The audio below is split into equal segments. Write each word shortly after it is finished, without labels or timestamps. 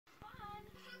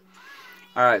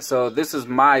Alright, so this is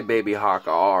my Babyhawk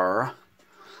R.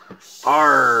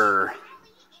 R.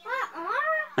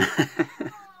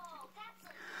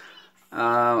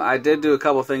 I did do a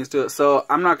couple things to it, so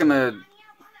I'm not gonna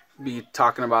be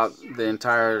talking about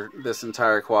this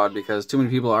entire quad because too many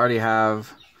people already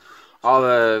have all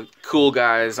the cool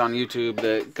guys on YouTube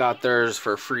that got theirs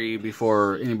for free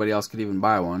before anybody else could even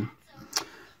buy one.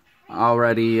 I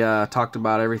already talked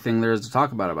about everything there is to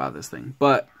talk about this thing,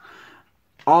 but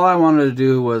all I wanted to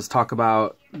do was talk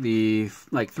about the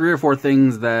 3 or 4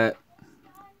 things that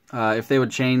if they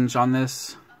would change on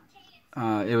this,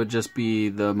 it would just be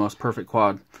the most perfect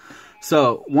quad.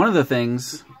 So one of the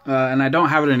things, and I don't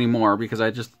have it anymore because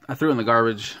I threw it in the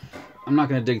garbage. I'm not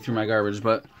going to dig through my garbage,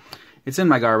 but it's in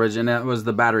my garbage, and it was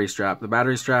the battery strap. The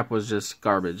battery strap was just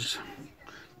garbage.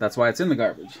 That's why it's in the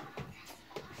garbage.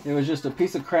 It was just a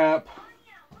piece of crap.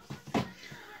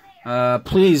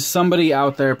 Please, somebody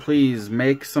out there, please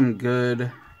make some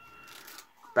good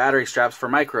battery straps for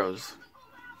micros.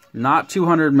 Not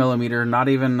 200 millimeter, not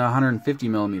even 150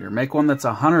 millimeter. Make one that's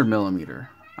 100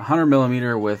 millimeter. 100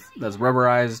 millimeter that's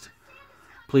rubberized,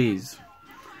 please.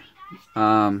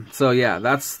 So yeah,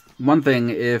 that's one thing.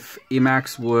 If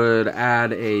Emax would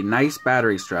add a nice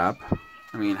battery strap,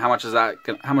 I mean, how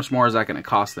much more is that going to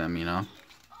cost them? You know,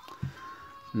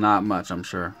 not much, I'm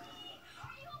sure.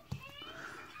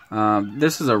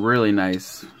 This is a really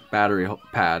nice battery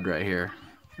pad right here.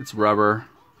 It's rubber,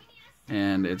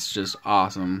 and it's just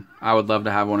awesome. I would love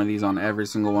to have one of these on every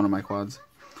single one of my quads.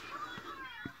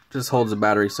 Just holds the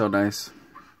battery so nice.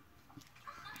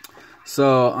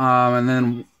 So, and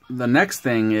then the next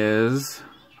thing is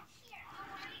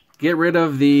get rid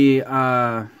of the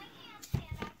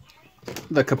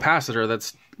capacitor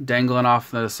that's dangling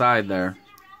off the side there,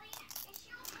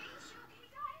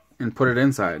 and put it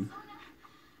inside.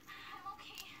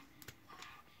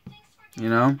 You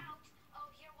know?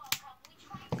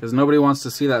 Because nobody wants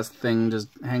to see that thing just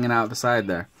hanging out the side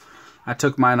there. I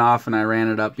took mine off and I ran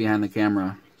it up behind the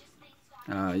camera.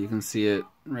 You can see it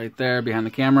right there behind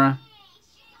the camera.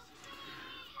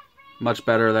 Much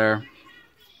better there.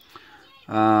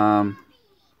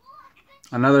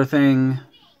 Another thing,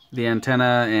 the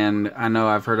antenna, and I know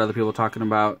I've heard other people talking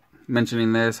about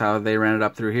mentioning this, how they ran it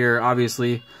up through here.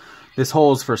 Obviously, this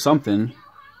hole is for something.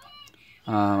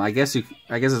 I guess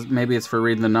maybe it's for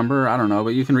reading the number. I don't know,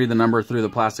 but you can read the number through the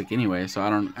plastic anyway. So I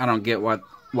don't get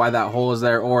why that hole is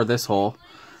there, or this hole.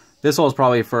 This hole is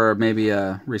probably for maybe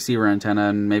a receiver antenna,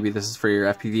 and maybe this is for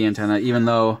your FPV antenna, even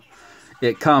though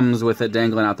it comes with it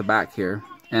dangling out the back here,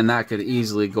 and that could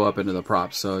easily go up into the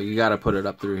props. So you got to put it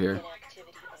up through here.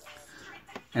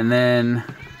 And then,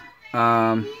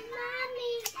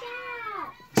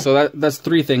 so that's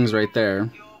 3 things right there.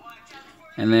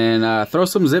 And then throw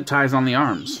some zip ties on the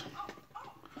arms.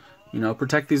 You know,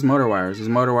 protect these motor wires. These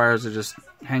motor wires are just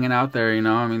hanging out there, you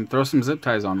know. I mean, throw some zip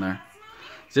ties on there.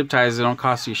 Zip ties, they don't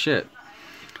cost you shit.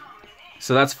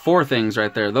 So that's 4 things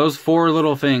right there. Those 4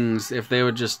 little things, if they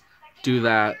would just do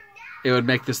that, it would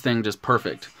make this thing just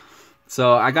perfect.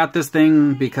 So I got this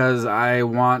thing because I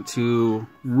want to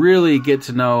really get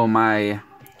to know my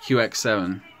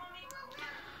QX7.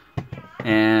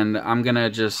 And I'm going to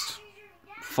just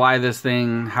fly this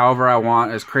thing however I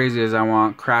want, as crazy as I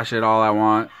want, crash it all I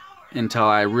want, until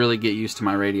I really get used to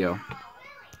my radio.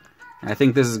 I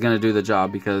think this is going to do the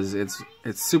job because it's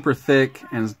super thick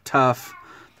and tough.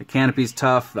 The canopy's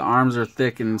tough. The arms are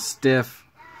thick and stiff.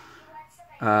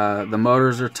 The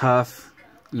motors are tough.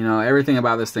 You know, everything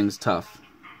about this thing's tough.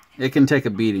 It can take a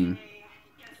beating.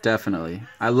 Definitely.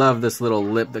 I love this little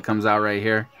lip that comes out right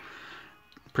here.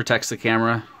 Protects the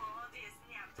camera.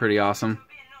 Pretty awesome.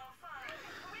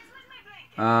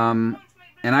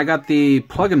 And I got the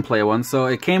plug-and-play one, so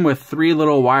it came with 3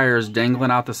 little wires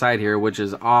dangling out the side here, which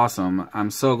is awesome.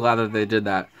 I'm so glad that they did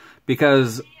that,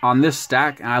 because on this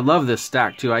stack, and I love this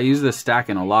stack too, I use this stack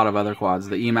in a lot of other quads,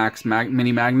 the Emax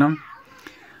Mini Magnum.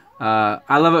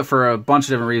 I love it for a bunch of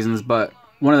different reasons, but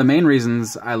one of the main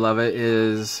reasons I love it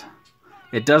is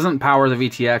it doesn't power the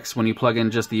VTX when you plug in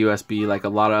just the USB like a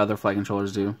lot of other flight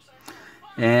controllers do.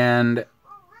 And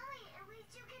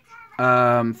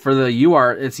for the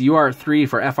UART, it's UART3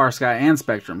 for FrSky and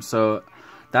Spectrum. So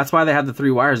that's why they had the 3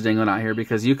 wires dangling out here,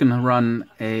 because you can run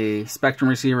a Spectrum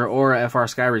receiver or a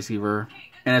FrSky receiver,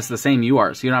 and it's the same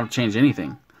UART, so you don't have to change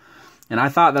anything. And I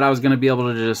thought that I was going to be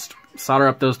able to just solder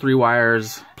up those 3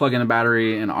 wires, plug in a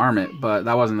battery, and arm it, but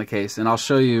that wasn't the case. And I'll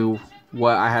show you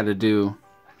what I had to do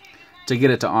to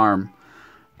get it to arm.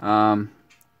 I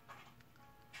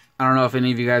don't know if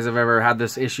any of you guys have ever had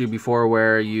this issue before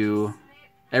where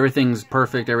everything's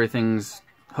perfect, everything's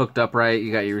hooked up right,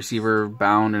 you got your receiver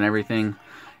bound and everything,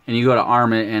 and you go to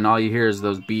arm it, and all you hear is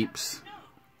those beeps.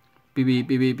 Beep, beep,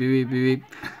 beep, beep, beep, beep, beep.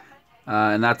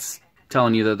 And that's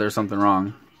telling you that there's something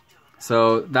wrong.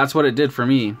 So that's what it did for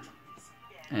me.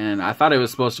 And I thought it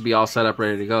was supposed to be all set up,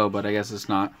 ready to go, but I guess it's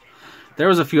not. There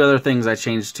was a few other things I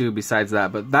changed too besides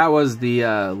that, but that was the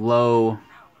low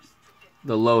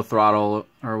throttle,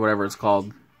 or whatever it's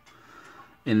called,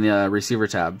 in the receiver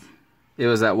tab. It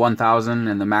was at 1,000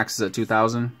 and the max is at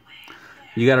 2,000.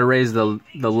 You got to raise the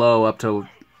low up to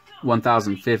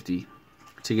 1,050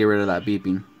 to get rid of that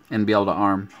beeping and be able to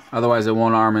arm. Otherwise it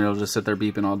won't arm and it'll just sit there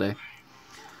beeping all day.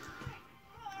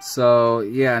 So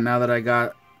yeah, now that I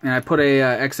got, and I put a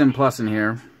XM Plus in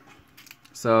here,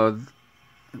 so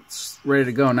it's ready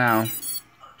to go now.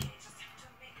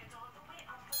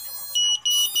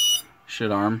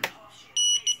 Should arm.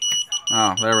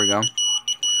 Oh, there we go.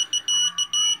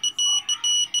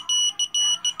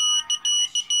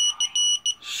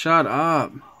 Shut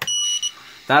up.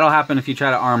 That'll happen if you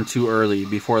try to arm too early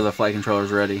before the flight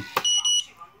controller's ready.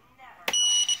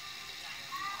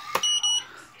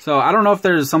 So I don't know if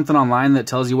there's something online that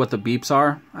tells you what the beeps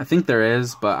are. I think there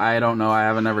is, but I don't know. I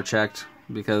haven't ever checked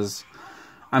because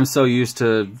I'm so used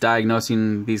to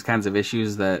diagnosing these kinds of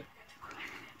issues that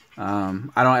I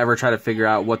don't ever try to figure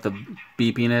out what the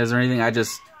beeping is or anything. I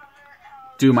just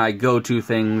do my go-to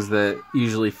things that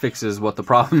usually fixes what the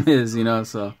problem is, you know.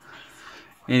 So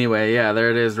anyway, yeah, there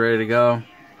it is, ready to go.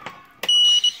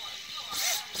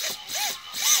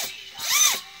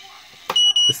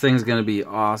 This thing's gonna be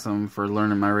awesome for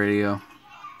learning my radio.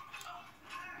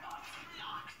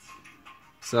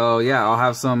 So yeah, I'll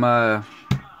have some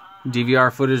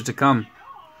DVR footage to come.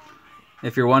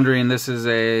 If you're wondering, this is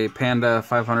a Panda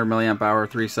 500 milliamp hour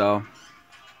 3-cell.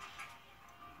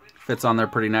 Fits on there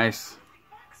pretty nice.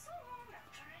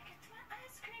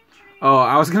 Oh,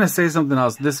 I was gonna say something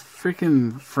else. This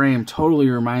freaking frame totally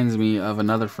reminds me of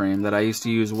another frame that I used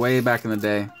to use way back in the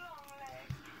day.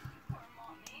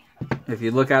 If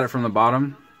you look at it from the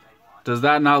bottom, does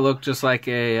that not look just like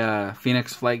a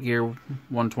Phoenix Flight Gear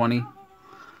 120?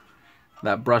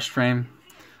 That brushed frame?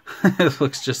 It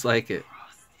looks just like it.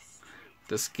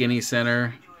 The skinny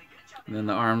center, and then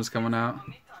the arms coming out.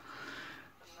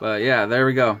 But yeah, there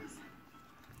we go.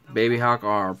 Babyhawk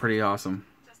R, pretty awesome.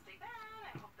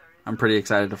 I'm pretty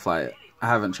excited to fly it. I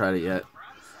haven't tried it yet.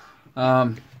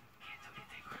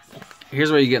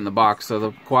 Here's what you get in the box. So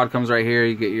the quad comes right here.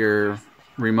 You get your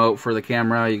remote for the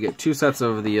camera. You get 2 sets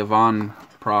of the Avon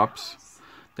props.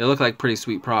 They look like pretty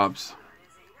sweet props.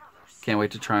 Can't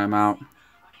wait to try them out.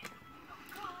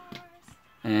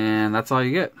 And that's all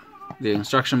you get. The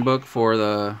instruction book for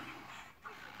the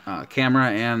camera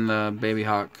and the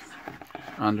Babyhawk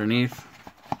underneath.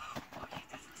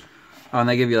 Oh, and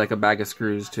they give you like a bag of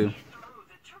screws too.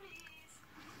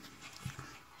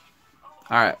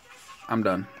 Alright, I'm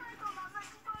done.